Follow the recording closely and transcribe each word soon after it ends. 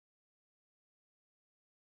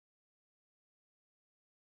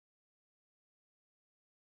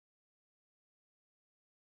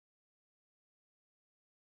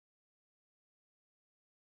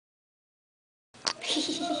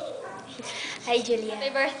Hi, Julian. Happy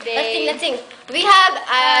birthday. Let's sing. We have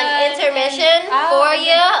an intermission for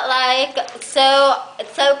you. Like, it's so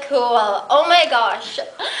cool. Oh my gosh.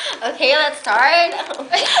 Okay, let's start.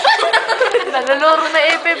 Naluluro na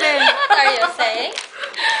ipibin. What are you saying?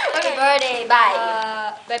 Happy birthday.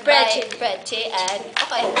 Bye. Pretty. And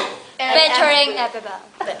okay. Featuring Epibel.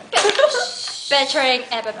 Featuring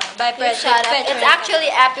Epibel. By Pretty. Shut up. It's actually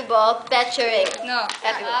Epibel featuring. No.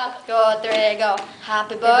 Epibel. Go, 3, go.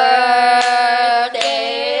 Happy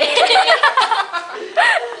birthday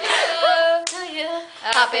to you.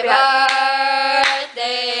 Happy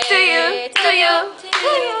birthday To you. to you.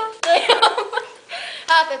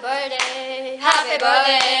 Happy birthday. Happy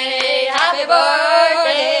birthday. Happy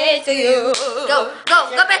birthday to you. Go,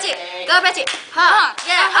 Betty. Go, Betty.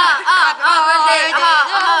 Yeah.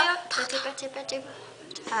 Betty.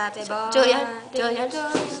 Happy birthday. Julian.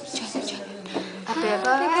 Happy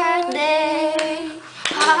birthday.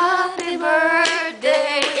 Happy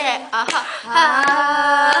birthday. Yeah.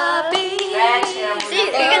 Happy. See,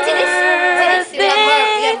 you can see this. We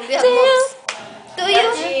have moves. To you.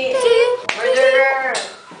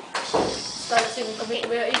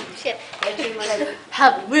 Shit.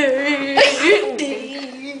 Happy birthday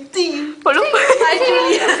to you. Hello? Hi,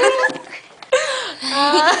 Julian.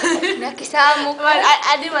 Nakisamo ko.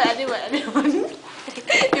 Adi man.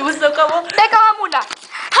 Ibusto ka mo. Teka nga muna.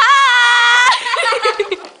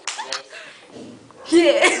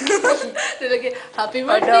 Yeah. Happy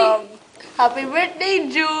birthday. Happy birthday,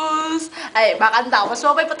 Jules. Ay, makanta. Mas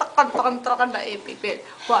mabay patak-kantrakan na ipipil.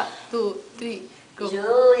 1, 2, 3, go.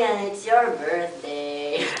 Julian, it's your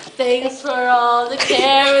birthday. Thanks for all the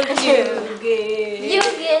care that you give. You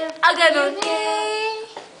give. Ganun.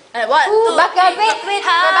 Ay, 1, 2, Background, 3. wait.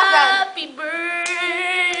 Background. Happy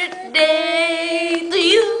birthday to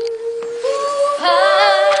you.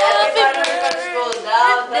 Happy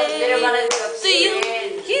birthday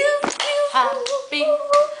to you.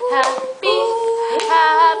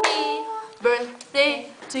 Happy birthday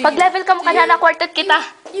to you. Pag level ka mo ka na quartet kita.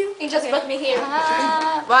 You just brought me here.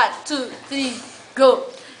 1, 2, 3, go.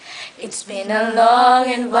 It's been a long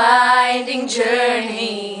and winding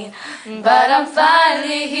journey, but I'm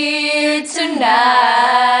finally here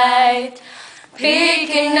tonight,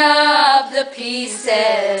 picking up the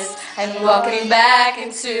pieces and walking back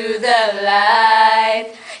into the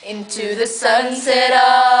light, into the sunset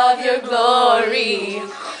of your glory,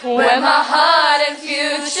 where my heart and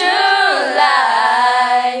future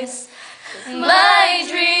lies. My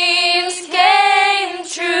dreams came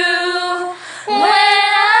true when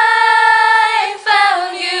I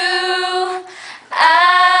found you.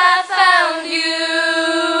 I found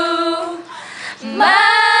you, my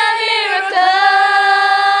miracle.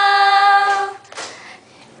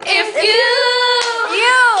 If you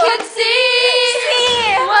could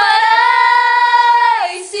see what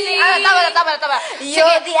I see. Tama.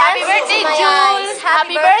 You're the Happy answer birthday, to my Jules. eyes.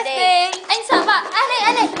 Happy birthday. Ay, sama.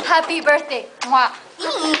 Ane. Happy birthday. Mwah.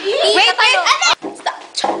 Wait. Stop.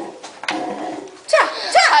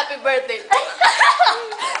 Happy birthday.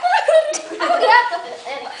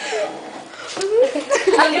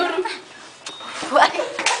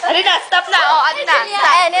 Ano na? Stop na. Ano na?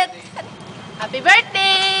 And it. Happy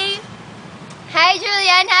birthday. Hi,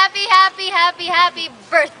 Julian. Happy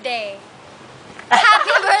birthday.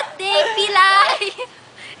 Happy birthday, Pilay.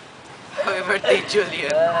 Happy birthday,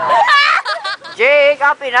 Julian. Jake,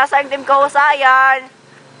 happy na sa team ko sa yan.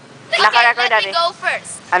 Naka-record Let me na go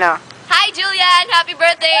first. Ano? Hi, Julian. Happy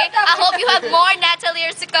birthday. I hope you have more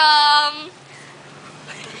Nataliers to come.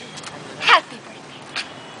 Happy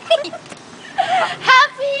birthday.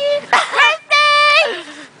 Happy birthday.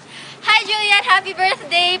 Hi, Julian. Happy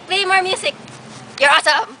birthday. Play more music. You're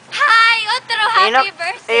awesome. Hi, Otro. Happy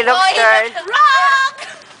birthday. Inok turn. Rock!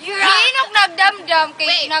 Hinok nagdamdam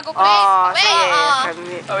kay nago play. Oh, Wait. sige.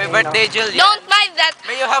 Happy birthday, Julian. Don't mind that.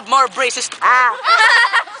 May you have more braces.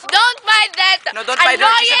 Don't mind that. No, don't mind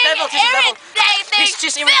her. She's a devil. She's a devil. Irritating.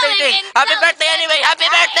 She's irritating. Happy birthday anyway. Happy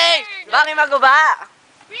birthday. Bakit maguba?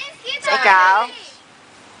 Ikaw?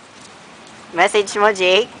 Message mo,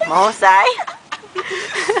 Jake. Mahusay.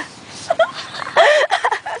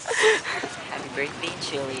 Happy birthday,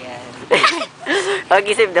 Julian.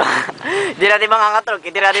 Pag-isip doon. Hindi natin mangangatrog.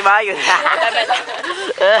 Hindi natin maayos.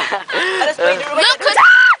 Look,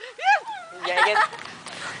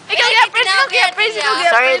 Ikaw yan, Prince.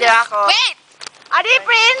 Sorry, di ako. wait. Adi,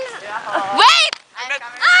 Prince. Wait.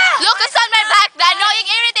 Lucas on my back. The annoying,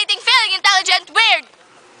 irritating, feeling, intelligent, weird.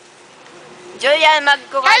 Julian,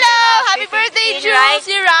 magkukuha Hello, na. happy birthday, 15, right?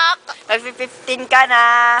 Jules. You rock. Mag-15 ka na.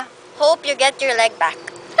 Hope you get your leg back.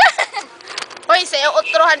 Hoy, sa'yo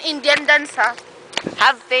utrohan Indian dance, ha?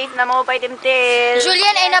 Have faith na mo pa timtil.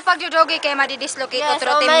 Julian ay napagdudogi kay madidislocate Yes,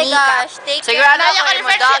 ko oh my gosh. Take Siguro care. na ako yung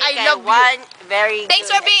dog I kay love you. one very Thanks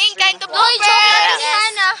good for being kind to extreme Blooper. Yes.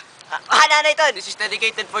 Hana. Hana na ito. This is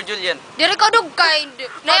dedicated for Julian. Diri ka dog kind.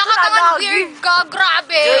 Naya ka tangan weird ka,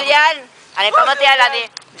 grabe. Julian, ano yung pamatiyan natin?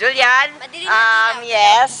 Julian,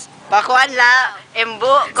 yes. Bakuan la,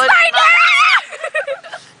 imbu.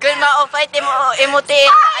 Kung ma-fight mo, imutin.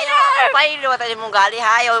 Ayaw, pailo, tayo mong gali.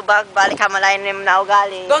 Ayaw, balik ka malayan na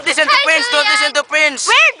ugali. Don't listen to Prince! Don't listen to Prince!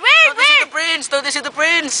 Wait, Don't listen to Prince! Don't listen to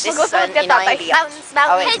Prince! This is an annoying biatch.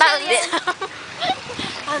 Oh, wait.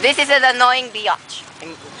 This is an annoying biatch.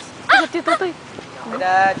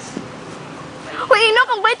 That's... Uy, ino,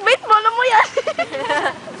 kung bait-bait mo, mo yan.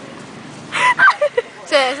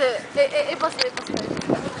 Ipas.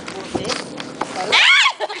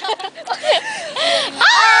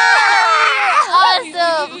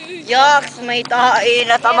 Awesome. Yoks, may tae,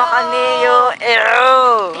 natama ka niyo.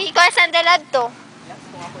 Ew. Ikaw ay sandalad to.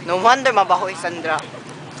 No wonder mabaho Sandra.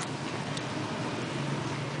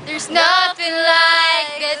 There's nothing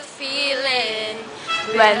like that feeling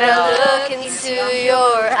when I look into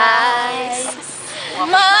your eyes.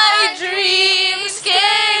 My dreams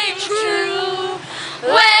came true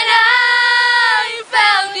when I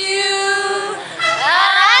found you.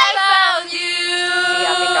 I found you.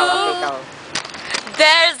 Ikaw.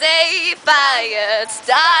 There's a fire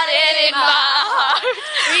started in my heart,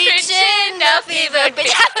 reaching a fever pitch.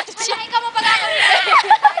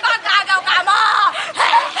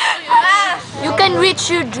 You can reach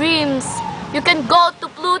your dreams. You can go to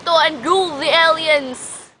Pluto and rule the aliens.